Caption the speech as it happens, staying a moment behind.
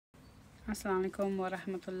अस्सलाम वालेकुम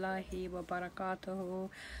वरहमतुल्लाहि वबरकातुहू।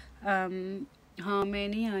 हाँ, मैं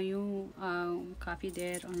नहीं आई हूँ काफ़ी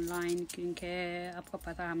देर ऑनलाइन, क्योंकि आपको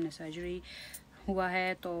पता है हमने सर्जरी हुआ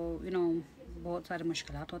है, तो बहुत सारे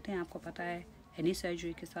मुश्किलात होते हैं। आपको पता है एनी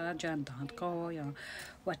सर्जरी के साथ, जहाँ दांत का हो या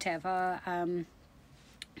वटेवर।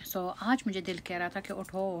 सो आज मुझे दिल कह रहा था कि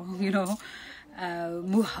उठो,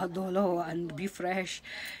 मुँह हाथ धो लो and be fresh.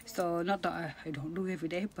 So not that I don't do every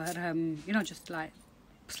day, but just like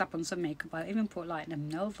slap on some makeup. I even put like a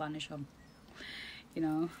nail varnish on.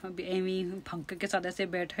 अभी एमी पंख के साथ ऐसे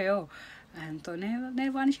बैठे हो एंड तो नए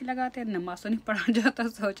वार्निश ही लगाते, नमाज तो नहीं पढ़ा जाता।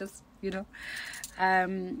 सो जस्ट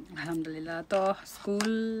अल्हम्दुलिल्लाह। तो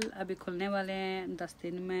स्कूल अभी खुलने वाले हैं 10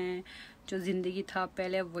 दिन में। जो ज़िंदगी था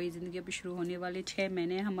पहले, वही ज़िंदगी अभी शुरू होने वाली। 6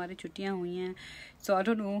 महीने हमारी छुट्टियां हुई हैं। सो I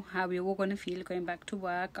don't know how we वो gonna feel going back to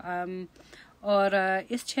work. और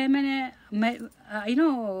इस 6 महीने मैं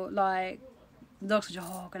like doctors said,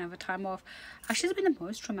 oh, can I have a time off? Actually, it's been the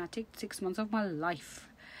most traumatic 6 months of my life.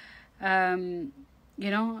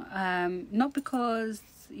 Not because,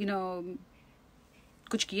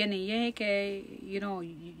 कुछ किया नहीं है कि,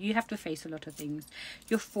 you have to face a lot of things.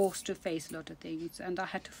 You're forced to face a lot of things. And I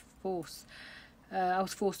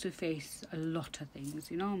was forced to face a lot of things,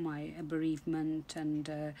 my bereavement and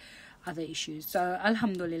other issues. So,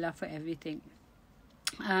 alhamdulillah for everything.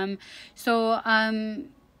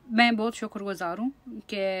 मैं बहुत शुक्रगुज़ार हूँ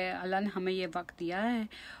कि अल्लाह ने हमें ये वक्त दिया है,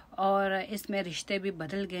 और इसमें रिश्ते भी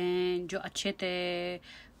बदल गए हैं। जो अच्छे थे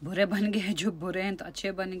बुरे बन गए, जो बुरे हैं तो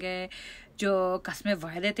अच्छे बन गए, जो कस्में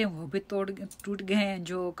वायदे थे वो भी टूट गए हैं,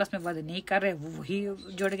 जो कस्में वायदे नहीं कर रहे वो वही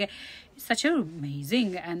जुड़ गए। Such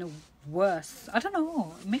amazing and worse. I don't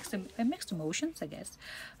know, mixed emotions, I guess.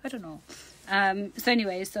 I don't know. So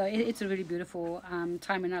anyway, it's a really beautiful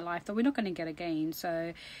time in our life that we're not going to get again. So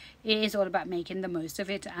it is all about making the most of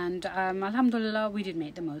it, and alhamdulillah we did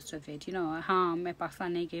make the most of it. हाँ, मैं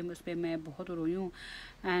पाकिस्तान नहीं गई, उस पर मैं बहुत रोई हूँ।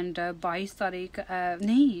 एंड 22 तारीख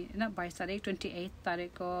नहीं ना 22 तारीख 28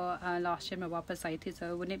 तारीख को लास्ट ईयर मैं वापस आई थी।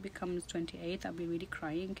 So when it becomes 28 I'll be really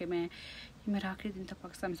crying कि मैं मेरा आखिरी दिन था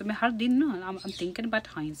पाकिस्तान में। तो मैं हर दिन ना I'm thinking about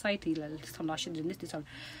hindsight, some last year this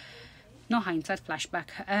no hindsight, flashback.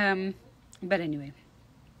 But anyway,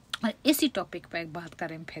 इसी टॉपिक पे बात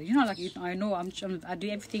करें फिर। like I know I do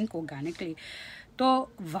everything organically. तो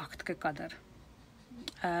वक्त के कदर,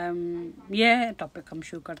 ये टॉपिक हम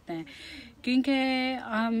शुरू करते हैं, क्योंकि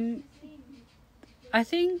आई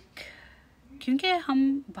थिंक क्योंकि हम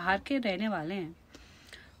बाहर के रहने वाले हैं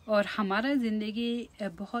और हमारा ज़िंदगी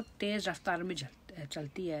बहुत तेज़ रफ्तार में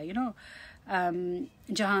चलती है।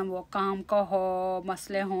 जहाँ वो काम का हो,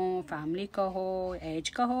 मसले हों, फैमिली का हो, एज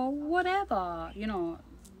का हो, whatever,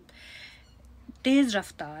 तेज़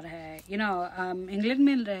रफ्तार है। इंग्लैंड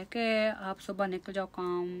में रह के आप सुबह निकल जाओ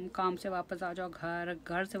काम से वापस आ जाओ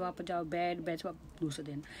घर से वापस जाओ बेड से वापस दूसरे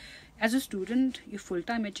दिन। As a student you full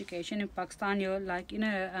time education in Pakistan, you like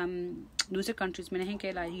दूसरे कंट्रीज़ में नहीं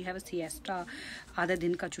कि like you have a siesta, आधे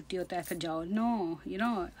दिन का छुट्टी होता है फिर जाओ। No,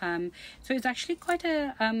 so it's actually quite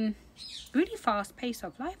a really fast pace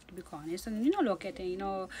of life, to be honest. And लोग कहते हैं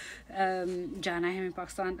जाना है हमें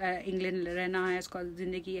पाकिस्तान इंग्लैंड रहना है, इसका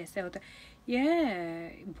ज़िंदगी ऐसे होता है। ये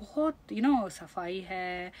बहुत सफाई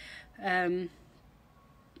है,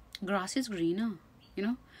 grass is greener,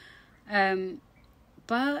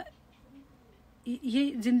 पर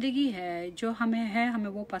ये ज़िंदगी है, जो हमें है हमें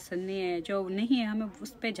वो पसंद नहीं है, जो नहीं है हमें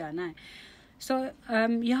उस पे जाना है। सो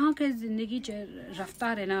यहाँ के ज़िंदगी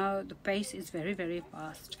रफ्तार है ना, the pace is very very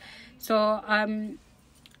fast. सो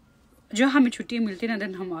जो हमें छुट्टी मिलती है ना,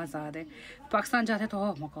 दिन हम आज़ाद है। पाकिस्तान जाते हैं तो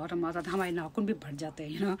ओह माय गॉड हम आज़ाद, हमारे नाखून भी बढ़ जाते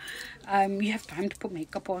हैं। You have time to put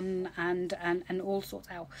makeup on and all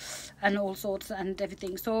sorts and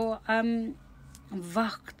everything. सो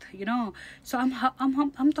वक्त सो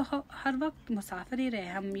हम तो हर वक्त मुसाफिर ही रहे।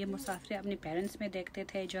 हम ये मुसाफिर अपने पेरेंट्स में देखते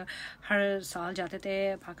थे, जो हर साल जाते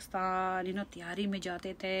थे पाकिस्तान, तैयारी में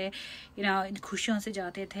जाते थे, खुशियों से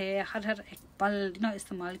जाते थे, हर एक पल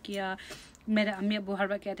इस्तेमाल किया। मेरे अम्मी अबू हर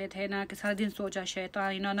वक्त कहते थे ना कि सारा दिन सोचा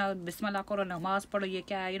शैतान, ना बिस्मिल्लाह करो, नमाज पढ़ो, ये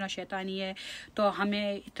क्या है, शैतानी है। तो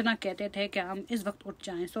हमें इतना कहते थे कि हम इस वक्त उठ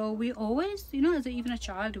जाएं। So we always as even a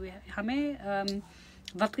child हमें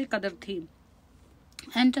वक्त की कदर थी।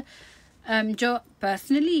 एंड जो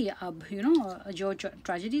पर्सनली अब जो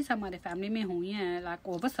ट्रेजेडीज हमारे फैमिली में हुई हैं, like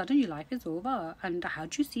over sudden your life is over and how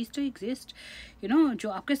do you seize to exist, जो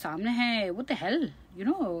आपके सामने है, what the hell,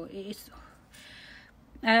 it's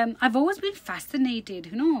I've always been fascinated,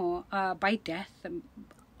 by death,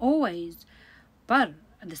 always. But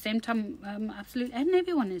at the same time, absolutely, and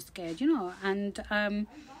everyone is scared, and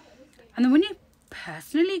then when you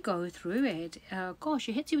personally go through it, gosh,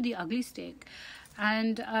 it hits you with the ugly stick.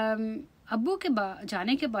 And अब्बू के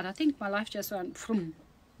जाने के बाद I think my life just went from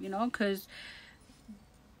you know because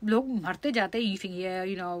लोग मरते जाते you figure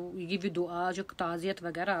you know give you दुआ जो ताज़ियत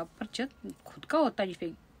वगैरह, पर जब खुद का होता है you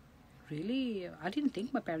figure really I didn't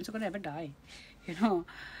think my parents were going to ever die, you know.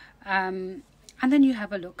 And then you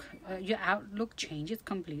have a look, your outlook changes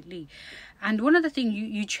completely, and one of the things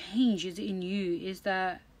you change is in you is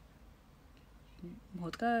that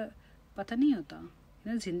मौत का पता नहीं होता,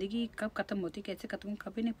 you know, जिंदगी कब खत्म होती कैसे खत्म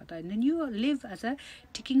कभी नहीं पता, and then you live as a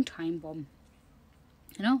ticking time bomb,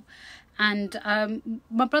 you know. And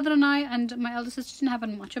my brother and I and my elder sister didn't have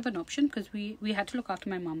much of an option because we had to look after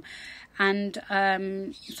my mum, and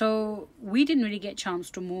so we didn't really get a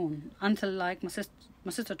chance to mourn until like my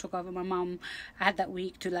sister took over my mum. I had that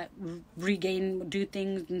week to like regain, do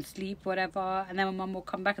things and sleep, whatever, and then my mum would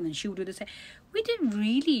come back and then she would do the same. We didn't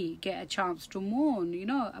really get a chance to mourn, you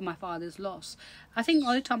know, my father's loss. I think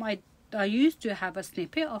all the time I used to have a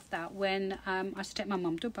snippet of that when I used to take my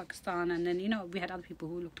mum to Pakistan, and then, you know, we had other people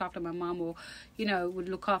who looked after my mum, or, you know, would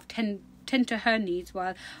look after, tend to her needs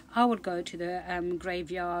while I would go to the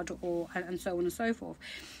graveyard or and so on and so forth.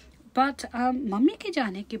 But mummy ke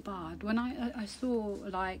jaane ke baad, when I saw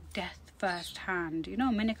like death firsthand, you know,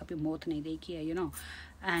 मैंने कभी मौत नहीं देखी है, you know,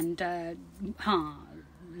 and हाँ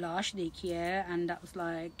लाश देखी है, and that was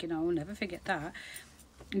like, you know, I'll never forget that.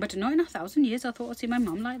 But not in 1,000 years I thought I'd see my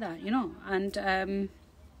mum like that, you know. And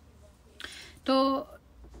तो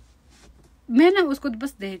मैं ना उसको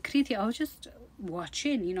बस देख रही थी. I was just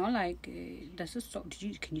watching, you know, like this is so.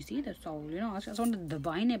 Can you see the soul? You know, I just wanted to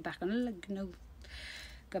divine it back and like, you know,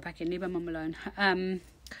 go back and leave my mum alone.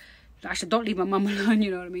 Actually, don't leave my mum alone.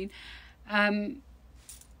 You know what I mean?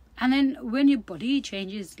 And then when your body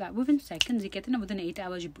changes, like within seconds, you get in within 8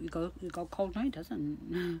 hours, you go cold. No, it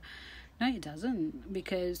doesn't. No, it doesn't,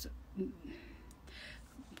 because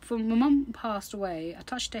when my mum passed away, I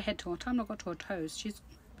touched her head to her time I got to her toes. She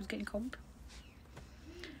was getting cold,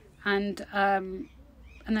 and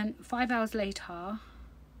then 5 hours later,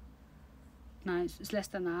 no, it's less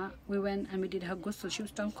than that, we went and we did her ghusl. She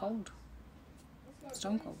was stone cold.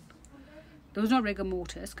 Stone cold. There was no rigor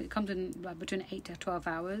mortis. It comes in like between 8 to 12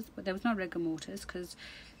 hours, but there was no rigor mortis because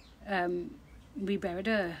we buried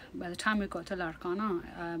her. By the time we got to Larkana,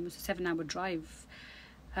 it was a 7-hour drive.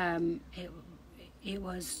 It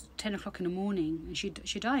was 10 o'clock in the morning, and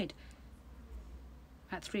she died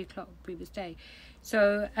at 3 o'clock the previous day.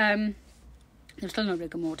 So there was still no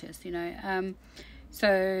rigor mortis, you know. So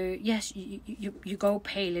yes, you go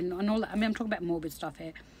pale and all that. I mean, I'm talking about morbid stuff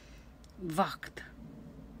here. Waqt.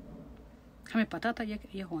 हमें पता था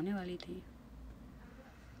ये होने वाली थी.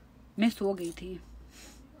 मैं सो गई थी,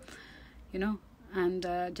 you know. And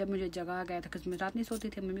जब मुझे जगा गया था, क्योंकि मैं रात नहीं सोती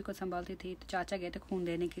थी, मम्मी को संभालती थी, तो चाचा गए थे खून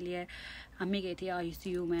देने के लिए, अम्मी गई थी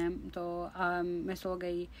ICU में, तो मैं सो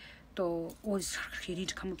गई. तो वो she need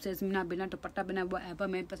to come upstairs, बिना दुपट्टा बिना whatever,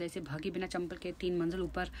 मैं बस ऐसे भागी बिना चंपल के 3 मंजिल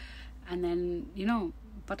ऊपर. And then, you know,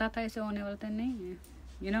 पता था ऐसे होने वाला था, नहीं,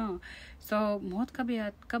 you know. So मौत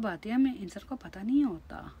कब आती है हमें इंसान को पता नहीं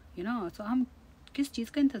होता, you know. So हम किस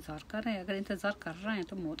चीज़ का इंतज़ार कर रहे हैं? अगर इंतज़ार कर रहे हैं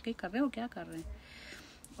तो मौत का ही कर रहे हो, क्या कर रहे हैं?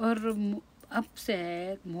 और अब से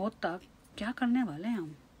मौत तक क्या करने वाले हैं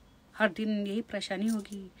हम? हर दिन यही परेशानी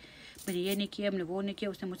होगी, मैंने ये नहीं किया, हमने वो नहीं किया,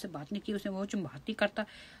 उसने मुझसे बात नहीं की, उसने वो जो बात नहीं करता.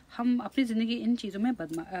 हम अपनी ज़िंदगी इन चीज़ों में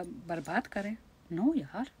बर्बाद करें? नो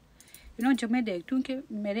यार, यू नो. जब मैं देखती हूँ कि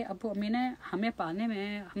मेरे अब्बू अम्मी ने हमें पालने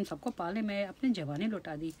में, हम सबको पालने में अपनी जवानी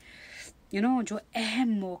लुटा दी, यू नो. जो अहम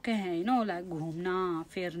मौके हैं, यू नो, लाइक घूमना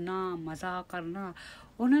फिरना मज़ा करना,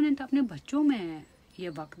 उन्होंने तो अपने बच्चों में ये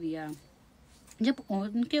वक्त दिया. जब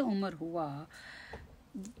उनके उम्र हुआ,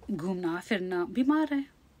 घूमना फिरना, बीमार है,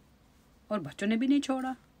 और बच्चों ने भी नहीं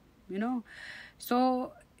छोड़ा, you know.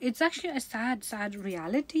 So it's actually a sad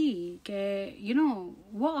reality कि, you know,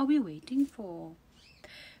 what are we waiting for?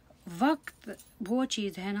 वक्त वो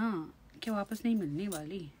चीज़ है ना कि वापस नहीं मिलने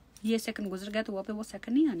वाली. ये सेकंड गुजर गया तो वापस वो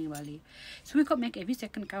सेकंड नहीं आने वाली. So we got make every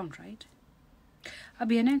second count, right?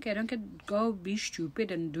 अब ये नहीं कह रहा हूँ कि go be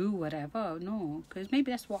stupid and do whatever. No, because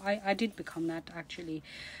maybe that's what I did become that actually.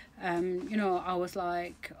 You know, I was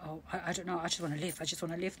like, oh, I don't know, I just want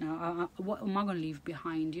to live now. What am I going to leave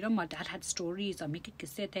behind? You know, my dad had stories, अम्मी के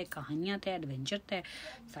किस्से थे, कहानियाँ थे, adventure थे.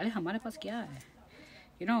 साले हमारे पास क्या है?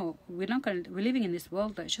 You know, we're living in this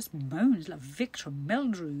world that's just moans, like Victor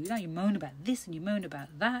Meldrew. You know, you moan about this and you moan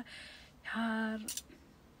about that. यार,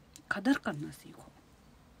 कदर करना सीखो.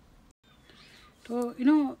 तो you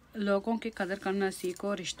know, लोगों के कदर करना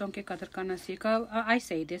सीखो, रिश्तों के कदर करना सीखो. I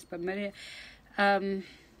say this, but मेरे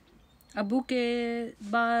अब्बू के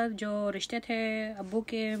बाद जो रिश्ते थे, अब्बू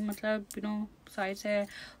के मतलब, you know, साइड से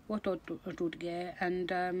वो टूट गया है,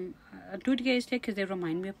 एंड टूट गया इसलिए कि दे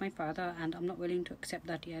remind me of my father and I am not willing to accept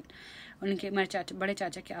that yet. उनके मेरे बड़े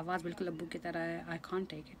चाचा की आवाज़ बिल्कुल अब्बू की तरह है, I can't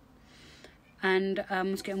take it, and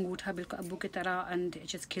उसके अंगूठा बिल्कुल अब्बू की तरह, and it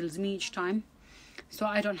just kills me each time. So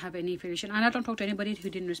I don't have any affiliation, and I don't talk to anybody who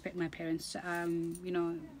didn't respect my parents, you know,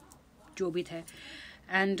 जो भी थे,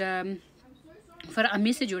 and फिर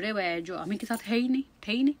अम्मी से जुड़े हुए हैं जो अम्मी के साथ है ही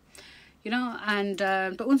नहीं, you know, and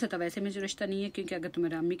तो उनसे तो वैसे मुझे रिश्ता नहीं है, क्योंकि अगर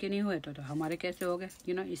तुम्हारे अम्मी के नहीं हुए तो हमारे कैसे हो गए,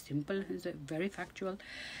 you know, it's simple, it's very factual.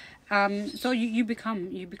 So you become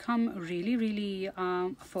really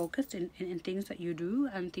focused in things that you do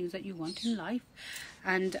and things that you want in life,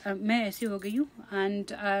 and मैं ऐसी हो गई हूँ,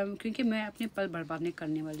 and क्योंकि मैं अपने पल बर्बाद नहीं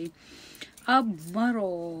करने वाली। अब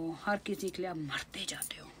मरो, हर किसी के लिए अब मरते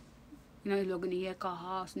जाते हो, you know, लोगों ने ये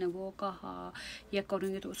कहा, उसने वो कहा, ये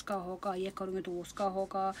करूँगे तो उसका होगा, ये करूँगे तो उसका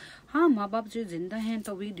होगा। हाँ, माँ बाप जो जिंदा हैं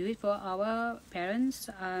तो we do it for our parents,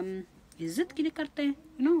 इज्जत के लिए करते हैं,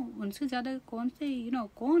 you know, उनसे ज़्यादा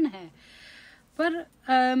कौन है। पर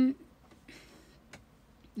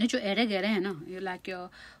ये जो एरे गहरे हैं ना, you like your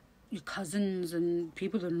cousins and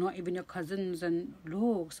people who are not even your cousins, and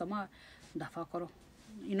लोग समा दफा करो,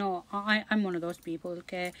 you know, I'm one of those people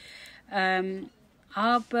के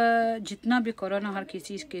आप जितना भी करो ना हर किसी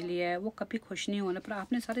चीज़ के लिए, वो कभी खुश नहीं होना, पर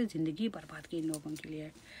आपने सारी ज़िंदगी बर्बाद की इन लोगों के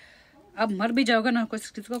लिए। अब मर भी जाओगे ना,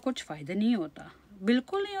 किसी का कुछ फ़ायदा नहीं होता,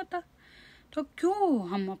 बिल्कुल नहीं होता, तो क्यों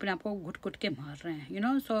हम अपने आप को घुट के मार रहे हैं, you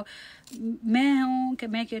know। So मैं हूँ कि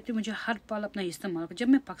मैं कहती हूँ मुझे हर पल अपना इस्तेमाल। जब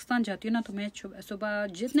मैं पाकिस्तान जाती हूँ ना, तो मैं सुबह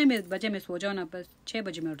जितने बजे मैं सो जाऊँ ना, बस 6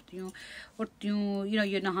 बजे मैं उठती हूँ, you know,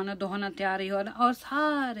 ये नहाना धोना तैयार ही हो, और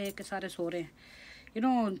सारे के सारे सो रहे हैं, you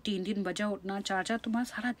know, 3 बजे उठना, 4 तुम्हारा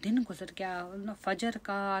सारा दिन गुजर गया, ना फजर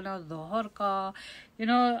का ना ज़ोहर का, you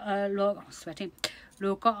know,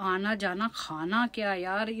 लोग का आना जाना, खाना क्या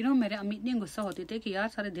यार, you know, मेरे अम्मी इतनी गुस्सा होती थी कि यार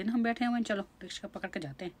सारे दिन हम बैठे हुए हैं, चलो रिक्शा पकड़ के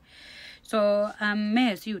जाते हैं। So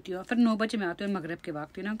मैं ऐसी होती हूँ, फिर 9 बजे मैं आती हूँ मगरिब के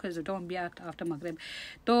वक्त, you know, because don't be after मगरिब।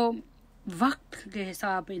 तो वक्त के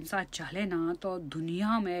हिसाब इंसान चले ना, तो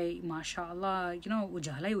दुनिया में माशाल्लाह, you know,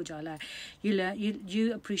 उजाला ही उजाला है।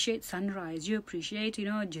 You appreciate sunrise, you appreciate,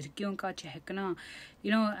 you know, झिरकियों का चहकना,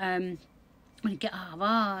 you know, उनकी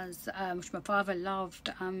आवाज़, which my father loved,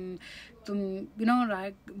 तुम you know,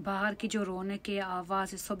 बाहर की जो रोने की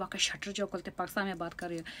आवाज़, इस सुबह का शटर जो खुलते, पाकिस्तान में बात कर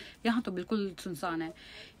रही हूँ, यहाँ तो बिल्कुल सुनसान है,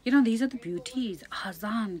 you know, these are the beauties,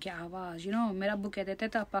 अज़ान की आवाज़, you know, मेरा अब्बू कह देते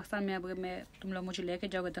थे पाकिस्तान में अब तुम लोग मुझे लेके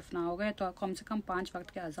जाओगे दफनाओगे तो कम से कम 5 वक्त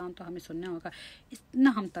के अज़ान तो हमें सुनना होगा, इतना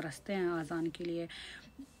हम तरसते हैं अज़ान के लिए।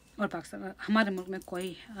 और पाकिस्तान हमारे मुल्क में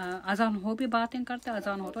कोई अज़ान हो भी बातें करते,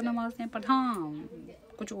 अज़ान हो तो नमाज नहीं पढ़, हाँ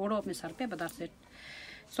कुछ ओढ़ो अपने सर पे, बता से।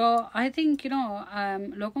 सो आई थिंक, you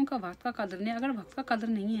know, लोगों का वक्त का कदर नहीं, अगर वक्त का कदर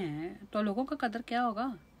नहीं है तो लोगों का कदर क्या होगा,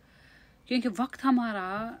 क्योंकि वक्त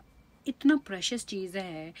हमारा इतना प्रेशियस चीज़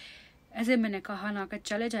है, ऐसे मैंने कहा ना कि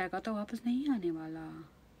चले जाएगा तो वापस नहीं आने वाला,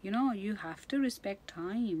 you know, you have to respect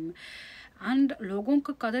time, and लोगों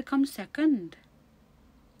का कदर कम सेकंड।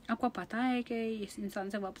 आपको पता है कि इस इंसान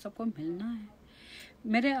से वापस आपको मिलना है।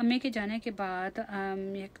 मेरे अम्मी के जाने के बाद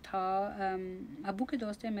एक था, अबू के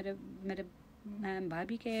दोस्त है, मेरे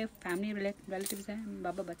भाभी के फैमिली रिलेटिव्स हैं,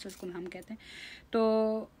 बाबा बच्चे उसको हम कहते हैं,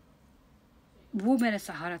 तो वो मेरा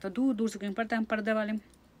सहारा था, दूर दूर से कहीं पड़ता हम पर्दे वाले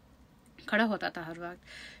खड़ा होता था हर वक्त।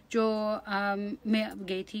 जो मैं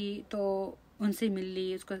गई थी तो उनसे मिल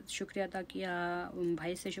ली, उसका शुक्रिया अदा किया,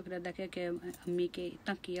 भाई से शुक्रिया अदा किया कि अम्मी के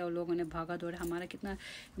इतना किया, उन लोगों ने भागा दौड़ा हमारा कितना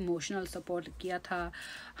इमोशनल सपोर्ट किया था।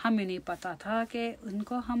 हमें नहीं पता था कि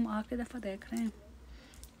उनको हम आखिरी दफ़ा देख रहे हैं।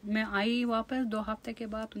 मैं आई वापस 2 हफ्ते के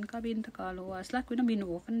बाद, उनका भी इंतकाल हुआ। It's like we been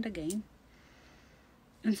open the game.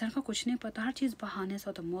 इंसान को कुछ नहीं पता, हर चीज़ बहाने से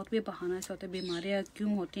होता है, मौत भी बहाने से होता है, बीमारियाँ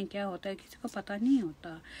क्यों होती हैं, क्या होता है, किसी को पता नहीं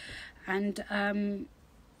होता। एंड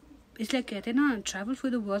इसलिए कहते हैं ना, travel through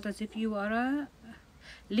the world as if you are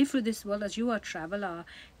live through this world as you are traveller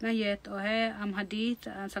ना। ये तो है हदीस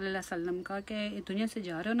सल्लल्लाहु अलैहि वसल्लम का कि दुनिया से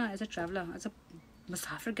जा रहे हो ना as a traveller, as a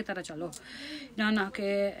मुसाफिर की तरह चलो ना कि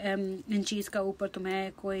इन चीज़ का ऊपर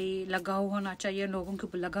तुम्हें कोई लगाव होना चाहिए, लोगों के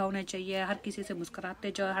ऊपर लगाव होना चाहिए, हर किसी से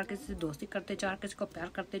मुस्कुराते जाओ, हर किसी से दोस्ती करते जाओ, हर किसी को प्यार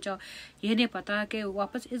करते जाओ। ये नहीं पता कि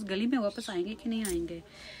वापस इस गली में वापस आएंगे कि नहीं आएंगे।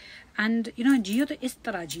 एंड यू नो, जियो तो इस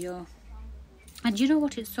तरह जियो। And you know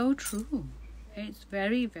what, it's so true, it's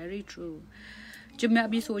very very true। जब मैं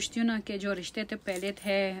अभी सोचती हूँ ना कि जो रिश्ते थे पहले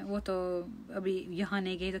थे वो तो अभी यहाँ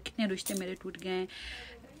नहीं गए, तो कितने रिश्ते मेरे टूट गए,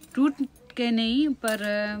 टूट के नहीं पर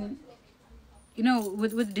you know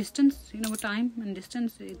with distance, you know, with time and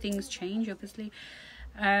distance things change obviously।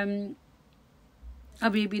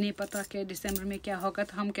 अभी भी नहीं पता कि दिसंबर में क्या होगा,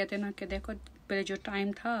 तो हम कहते हैं ना कि देखो पहले जो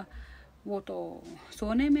टाइम था वो तो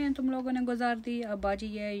सोने में तुम लोगों ने गुजार दी। अब बाजी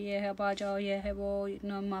ये है, अब आ जाओ, ये है वो,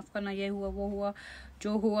 माफ़ करना, ये हुआ वो हुआ,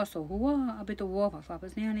 जो हुआ सो हुआ। अभी तो वो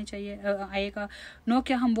वापस नहीं आनी चाहिए, आएगा नो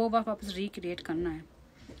क्या, हम वो वापस रिक्रिएट करना है।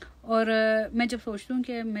 और मैं जब सोचती हूँ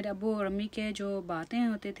कि मेरे अब्बू और अम्मी के जो बातें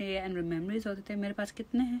होते थे एंड मेमोरीज होते थे, मेरे पास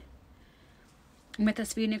कितने हैं। मैं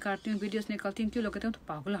तस्वीर निकालती हूँ, वीडियोस निकालती हूँ, क्यों लोग कहते हैं तो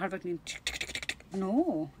पागल, हर वक्त नहीं।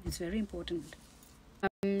 No, it's very important.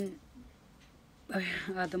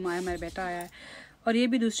 आदम आया, मेरा बेटा आया है। और ये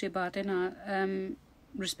भी दूसरी बात है ना,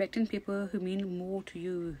 respecting people who mean more to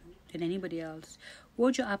you then anybody else.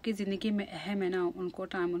 वो जो आपकी ज़िंदगी में अहम है ना, उनको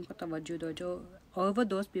टाइम, उनको तवज्जो दो। जो ओवर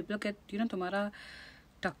दोस्त पीपल के तुम्हारा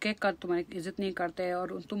टक्के का तुम्हारी इज्जत नहीं करते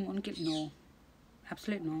और तुम उनकी, नो,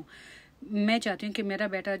 एब्सोल्युटली नो। मैं चाहती हूँ कि मेरा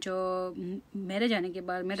बेटा जो मेरे जाने के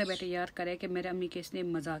बाद मेरा बेटा याद करे कि मेरी अम्मी कितनी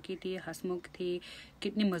मजाकी थी, हंसमुख थी,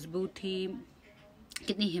 कितनी मजबूत थी,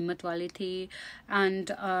 कितनी हिम्मत वाली थी,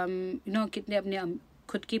 एंड कितने अपने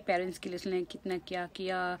खुद की पेरेंट्स के लिए उसने कितना क्या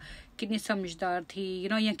किया, कितनी समझदार थी,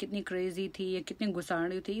 या कितनी क्रेजी थी, या कितनी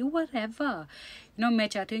गुस्साड़ी थी, व्हाटएवर। मैं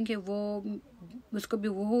चाहती हूँ कि वो उसको भी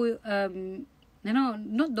वो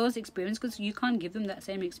not those experience, because you can't give them that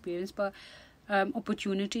same experience, but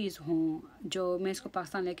opportunities हों। जो मैं इसको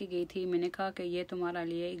पाकिस्तान लेके गई थी, मैंने कहा कि ये तुम्हारा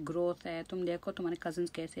लिए एक ग्रोथ है, तुम देखो तुम्हारे कज़न्स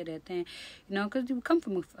कैसे रहते हैं, because you come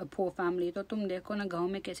from a poor family, तो तुम देखो ना गांव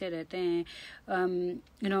में कैसे रहते हैं।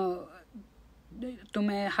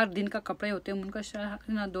 तुम्हें हर दिन का कपड़े होते हैं उनका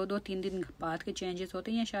शायद 2-3 दिन बाद के चेंजेस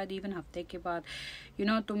होते हैं, या शायद इवन हफ्ते के बाद।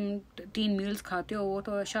 तुम 3 मील्स खाते हो, वो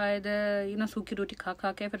तो शायद सूखी रोटी खा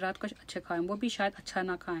खा के फिर रात को अच्छे खाएं, वो भी शायद अच्छा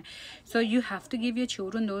ना खाएं। So you have to give your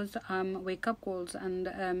children those wake up calls and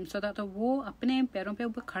so that वो अपने पैरों पे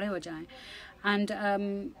ऊपर खड़े हो जाएं। एंड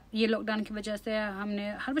ये लॉकडाउन की वजह से हमने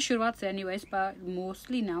हर शुरुआत से एनीवेज पर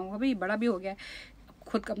मोस्टली ना, अभी बड़ा भी हो गया,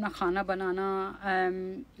 खुद का अपना खाना बनाना,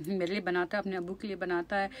 मेरे लिए बनाता है, अपने अब्बू के लिए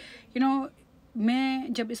बनाता है।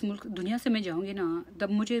 मैं जब इस मुल्क दुनिया से मैं जाऊंगी ना, तब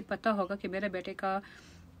मुझे पता होगा कि मेरे बेटे का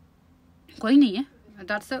कोई नहीं है।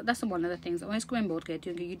 That's one of the things। और इसको मैं बहुत कहती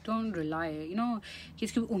हूँ कि you don't rely,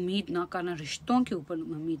 किसकी उम्मीद ना करना, रिश्तों के ऊपर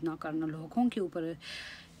उम्मीद ना करना, लोगों के ऊपर,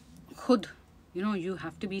 खुद you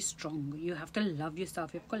have to be strong, you have to love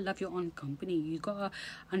yourself, you've got to love your own company, you got to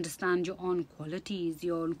understand your own qualities,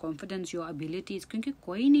 your own confidence, your abilities, क्योंकि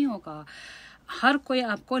कोई नहीं होगा, हर कोई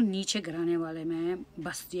आपको नीचे गिराने वाले में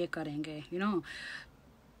बस ये करेंगे।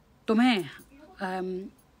 तुम्हें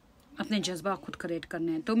अपने जज्बा खुद क्रिएट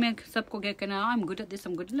करने हैं। तो मैं सबको क्या कहना, I am good at this,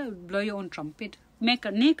 I am good, blow your own trumpet. मैं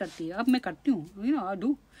नहीं करती, अब मैं करती हूँ, आई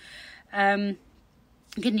डू।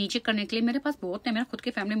 कि नीचे करने के लिए मेरे पास बहुत है, मेरा खुद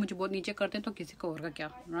की फैमिली मुझे बहुत नीचे करते हैं, तो किसी को और का क्या,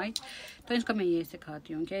 राइट। तो इसका मैं ये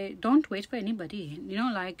सिखाती हूँ कि don't wait for anybody,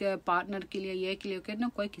 like partner के लिए, ये के लिए ना,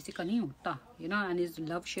 कोई किसी का नहीं होता, एंड इज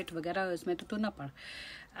लव शिट वगैरह, इसमें तो ना पड़।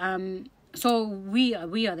 So we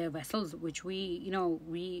are their vessels, which we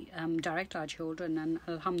direct our children, and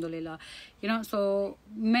alhamdulillah, so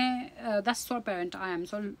मैं that's sort of parent I am।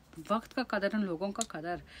 So वक्त का कदर, उन लोगों का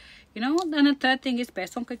कदर, and the third thing is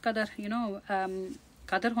पैसों की कदर,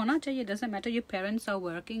 कदर होना चाहिए। doesn't matter your parents are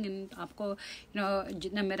working, and आपको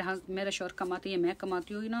जितना मेरा शौहर कमाती है, मैं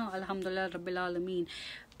कमाती हूँ, अल्हम्दुलिल्लाह रब्बिल आलमीन।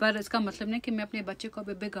 पर इसका मतलब नहीं कि मैं अपने बच्चे को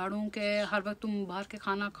भी बिगाड़ूँ कि हर वक्त तुम बाहर के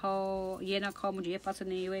खाना खाओ, ये ना खाओ, मुझे ये पसंद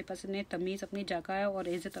नहीं, वो ये पसंद नहीं। तमीज़ अपनी जगह है, और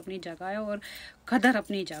इज़्ज़त अपनी जगह है, और कदर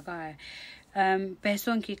अपनी जगह है।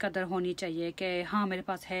 पैसों की कदर होनी चाहिए कि हाँ मेरे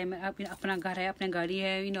पास है, अपना घर है, अपनी गाड़ी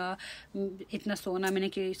है, इतना सोना मैंने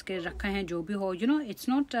कि इसके रखे हैं, जो भी हो, इट्स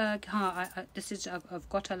नॉट हाँ this is I've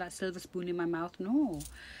got a silver spoon in my mouth, no।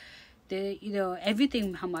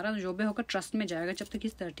 Everything हमारा जो भी होगा ट्रस्ट में जाएगा जब तक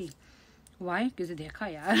इस 30। वाई, किसी देखा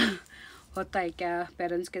यार होता है क्या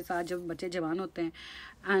पेरेंट्स के साथ जब बच्चे जवान होते हैं।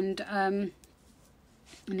 एंड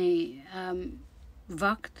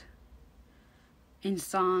वक्त,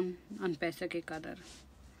 इंसान, और पैसे की कदर,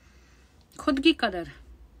 खुद की कदर,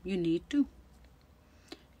 you need to,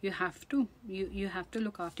 you have to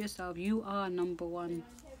look after yourself, you are number 1।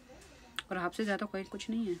 और आपसे ज़्यादा कोई कुछ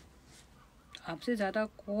नहीं है, आपसे ज़्यादा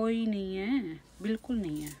कोई नहीं है, बिल्कुल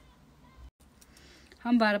नहीं है।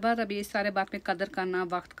 हम बार बार अभी इस सारे बात में कदर करना,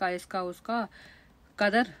 वक्त का, इसका उसका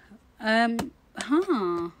कदर,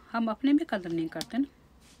 हाँ हम अपने भी कदर नहीं करते ना।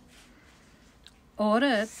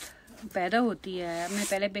 औरत पैदा होती है, हमने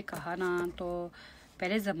पहले भी कहा ना, तो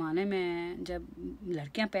पहले ज़माने में जब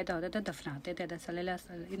लड़कियां पैदा होते थे दफनाते थे,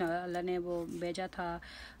 अल्लाह ने वो भेजा था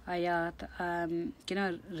आयात कि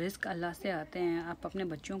रिस्क अल्लाह से आते हैं, आप अपने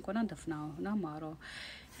बच्चों को ना दफनाओ, ना मारो।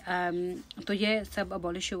 तो ये सब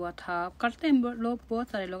अबॉलिश हुआ था, करते हैं लोग, बहुत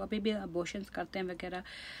सारे लोग अभी भी अबॉर्शंस करते हैं वगैरह।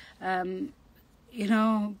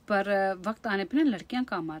 पर वक्त आने पे ना लड़कियां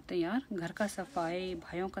काम आते हैं यार। घर का सफाई,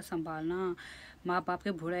 भाइयों का संभालना, माँ बाप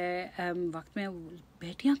के बुरे वक्त में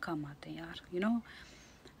बेटियां काम आते हैं यार।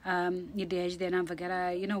 ये दहेज देना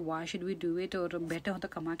वगैरह, why should we do it? और बेटे हो तो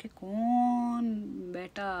कमा के कौन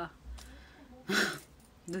बेटा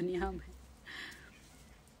दुनिया में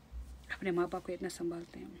अपने माँ बाप को इतना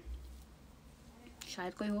संभालते हैं?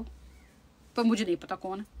 शायद कोई हो, पर मुझे नहीं पता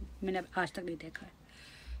कौन है। मैंने आज तक नहीं देखा है,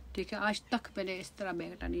 ठीक है? आज तक मैंने इस तरह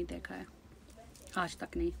बेटा नहीं देखा है, आज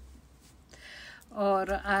तक नहीं।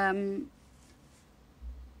 और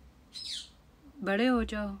बड़े हो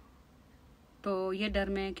जाओ तो ये डर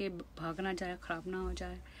में कि भाग ना जाए, ख़राब ना हो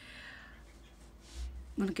जाए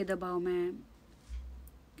उनके दबाव में।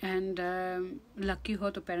 एंड लकी हो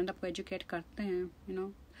तो पेरेंट आपको एजुकेट करते हैं,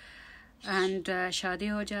 एंड शादी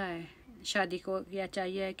हो जाए, शादी को यह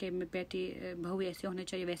चाहिए कि बेटी बहू ऐसे होने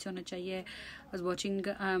चाहिए, वैसे होने चाहिए। was watching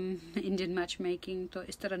Indian match making, तो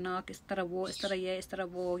इस तरह नाक, इस तरह वो, इस तरह ये, इस तरह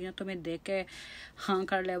वो, तुम्हें देख के हाँ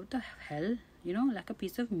कर ले। तो hello, like a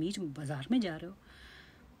piece of meat बाजार में जा रहे हो।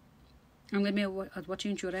 मैं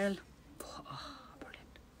वाचिंग चुड़ैल,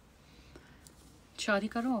 शादी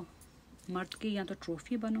करो, मर्द की या तो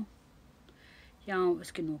ट्रॉफी बनो या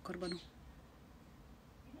उसके नौकर बनो।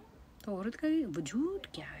 तो औरत का वजूद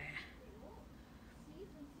क्या है?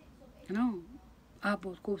 आप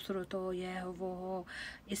बहुत खूबसूरत हो, यह हो वो हो,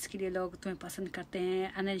 इसके लिए लोग तुम्हें पसंद करते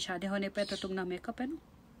हैं। एंड शादी होने पे तो तुम ना मेकअप पहनो,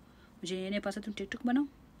 मुझे ये नहीं पसंद तुम टिकटॉक बनाओ,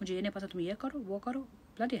 मुझे ये नहीं पसंद तुम ये करो वो करो।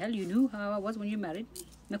 Bloody hell, you knew how I was when you married मी।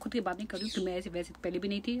 मैं खुद की बात नहीं कर रही हूँ कि मैं ऐसे वैसे पहले भी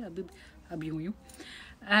नहीं थी, अभी हुई हूँ।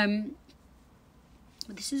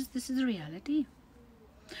 This is reality.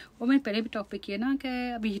 और मैंने पहले भी टॉपिक किया ना कि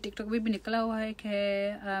अभी टिकटॉक भी निकला हुआ है कि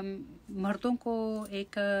मर्दों को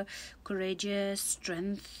एक करेजियस,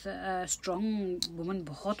 स्ट्रॉन्ग वुमन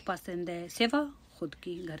बहुत पसंद है, सिवा खुद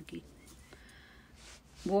की, घर की।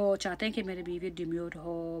 वो चाहते हैं कि मेरी बीवी डिम्यूर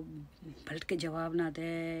हो, पलट के जवाब ना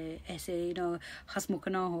दे, ऐसे हंसमुख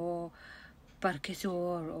ना हो, पर किसी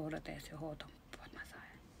और औरत ऐसे हो तो बहुत मज़ा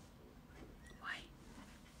है। Why?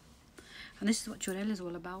 And this is what Churel is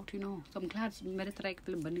all about, So I'm glad मेरे तरह एक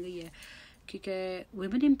फिल्म बन गई है, क्योंकि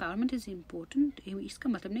women empowerment is important। इसका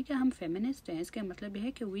मतलब नहीं कि हम feminist हैं, इसका मतलब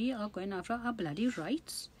है कि we are going after our bloody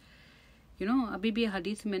rights। अभी भी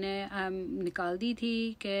हदीस मैंने निकाल दी थी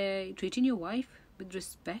कि treating your wife with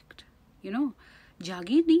respect,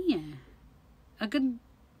 जागीर नहीं है। अगर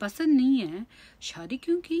पसंद नहीं है, शादी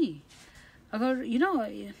क्यों की?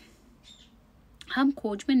 अगर हम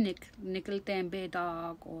खोज में निकलते हैं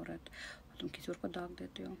बेदाग औरत, तुम किसी और को दाग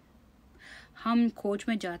देते हो। हम खोज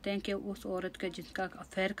में जाते हैं कि उस औरत के जिसका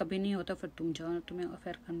अफेयर कभी नहीं होता, फिर तुम जाओ, तुम्हें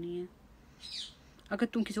अफेयर करनी है। अगर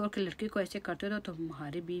तुम किसी और के लड़के को ऐसे करते हो तो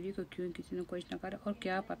तुम्हारी बीवी को क्यों किसी ने कुछ ना करे? और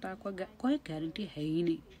क्या पता, कोई गारंटी है ही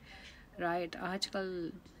नहीं, राइट?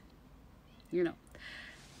 आजकल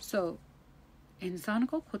सो इंसान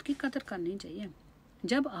को खुद की कदर करनी चाहिए।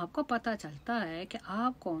 जब आपको पता चलता है कि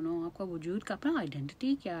आप कौन हो, आपका वजूद का अपना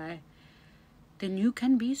आइडेंटिटी क्या है, then you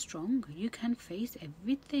can be strong, you can face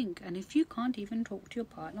everything। and if you can't even talk to your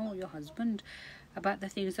partner or your husband about the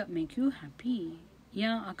things that make you happy,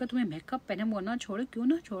 या अगर तुम्हें मेकअप पहने वो ना छोड़ो, क्यों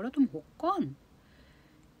ना छोड़ो? तुम हो कौन?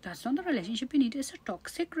 That's not the relationship you need, it's a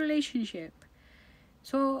toxic relationship।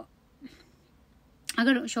 so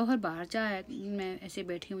अगर शोहर बाहर जाए, मैं ऐसे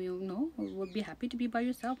बैठी हुई हूँ, would be happy to be by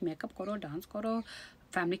yourself। Makeup करो, डांस करो,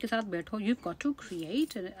 फैमिली के साथ बैठो। You've got to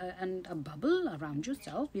create a bubble around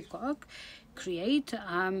yourself। You've got to create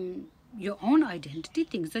your own identity,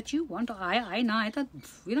 things that you want। I thought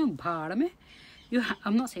भाड़ में,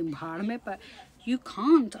 I'm not saying भाड़ में, but you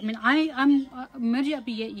can't। I mean मुझे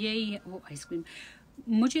अभी यही वो आइसक्रीम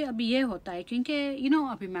मुझे अभी ये होता है क्योंकि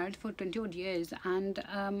अभी married for 20 odd years and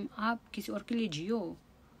आप किसी और के लिए जियो,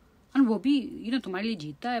 और वो भी तुम्हारे लिए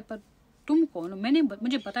जीता है, पर तुम कौन हो?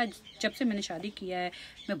 मुझे पता है, जब से मैंने शादी किया है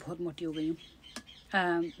मैं बहुत मोटी हो गई हूँ।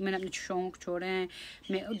 मैंने अपने शौक छोड़े हैं,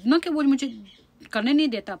 मैं ना कि वो मुझे करने नहीं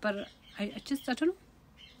देता, पर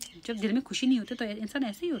जब दिल में खुशी नहीं होती तो इंसान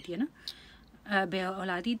ऐसे ही होती है ना। बे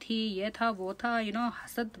औलादी थी, ये था वो था,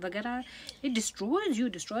 हसद वगैरह, it destroys you,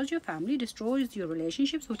 destroys your family, destroys your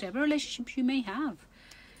relationships, whatever relationships you may have।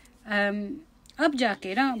 अब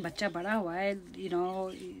जाके बच्चा बड़ा हुआ है,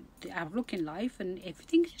 outlook in life and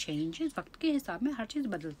everything changes। वक्त के हिसाब में हर चीज़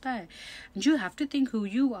बदलता है। You have to think who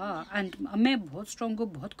you are। and मैं बहुत स्ट्रॉन्ग हूँ,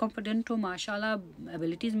 बहुत कॉन्फिडेंट हूँ, माशाल्लाह,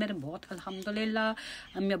 एबिलिटीज़ मेरे बहुत अल्हम्दुलिल्लाह।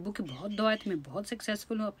 अम्मी अब्बू की बहुत दुआ है तो मैं बहुत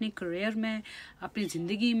सक्सेसफुल हूँ अपनी करियर में, अपनी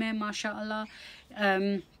ज़िंदगी में, माशाल्लाह।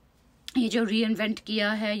 ये जो री इन्वेंट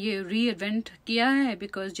किया है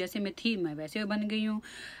बिकॉज जैसे मैं थी मैं वैसे बन गई हूँ।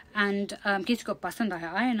 एंड किसी को पसंद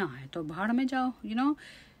आया ना आए तो भाड़ में जाओ।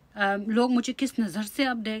 लोग मुझे किस नज़र से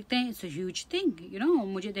अब देखते हैं, it's a huge thing, you know.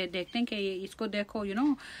 मुझे देखते हैं कि इसको देखो, यू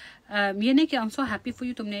नो। ये नहीं कि I am so happy for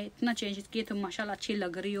you, तुमने इतना चेंज किया, तुम माशाल्लाह अच्छी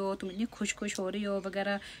लग रही हो, तुम इतनी खुश खुश हो रही हो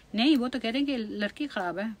वगैरह। नहीं, वो तो कह रहे हैं कि लड़की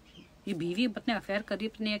ख़राब है, ये बीवी अपने अफेयर कर रही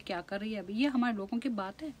है, अपने क्या कर रही है। अभी ये हमारे लोगों की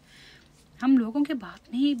बात है, हम लोगों की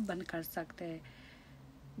बात नहीं बंद कर सकते।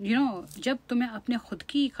 यू नो, जब तुम्हें अपने खुद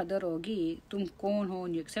की कदर होगी, तुम कौन हो,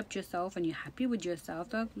 you accept yourself and you happy with yourself,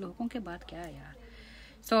 तो लोगों के बात क्या है यार।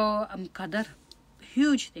 सो कदर,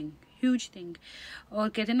 ह्यूज थिंग, ह्यूज थिंग। और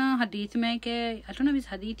कहते ना हदीस में कि आई डोंट नो इस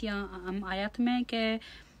हदीस या आयत में कि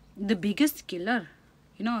the biggest killer,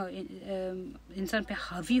 you know, इंसान पे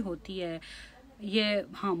हावी होती है ये।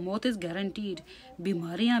 हाँ, मौत इज़ गारंटीड,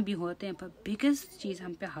 बीमारियां भी होते हैं, पर बिगेस्ट चीज़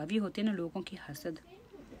हम पे हावी होती है ना, लोगों की हसद।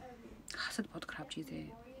 हसद बहुत ख़राब चीज़ है,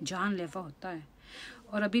 जानलेवा होता है।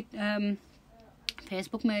 और अभी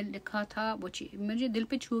फेसबुक में लिखा था, वो चीज़ मुझे दिल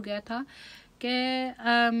पे छू गया था कि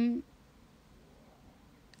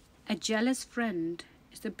a jealous friend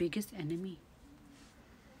is the biggest enemy।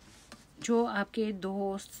 जो आपके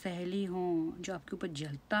दोस्त सहेली हों, जो आपके ऊपर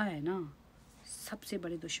जलता है ना, सबसे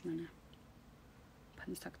बड़े दुश्मन है,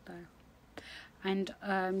 बन सकता है। एंड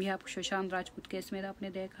ये आप सुशांत राजपूत केस में आपने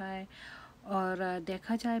देखा है, और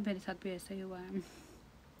देखा जाए मेरे साथ भी ऐसा ही हुआ है।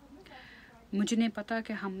 मुझे नहीं पता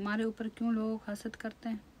कि हमारे ऊपर क्यों लोग हसद करते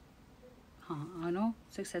हैं। हाँ, आई नो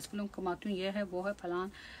सक्सेसफुल हूँ, कमाती हूँ, ये है वो है फलान,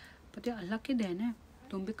 पता है अल्लाह की देन है।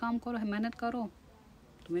 तुम भी काम करो, मेहनत करो,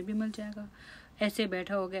 तुम्हें भी मिल जाएगा। ऐसे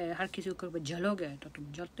बैठे हो गए, हर किसी के ऊपर जलोगे तो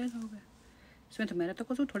तुम जलते रहोगे, इसमें तो मेरा तो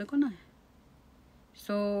कसूर थोड़े को ना है।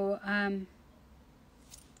 सो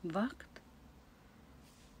वक्त,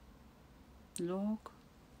 लोग,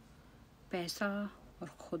 पैसा और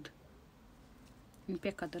ख़ुद, इन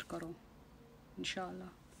पे कदर करो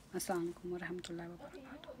इंशाअल्लाह। अस्सलाम वालेकुम व रहमतुल्लाहि व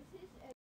बरकातहू।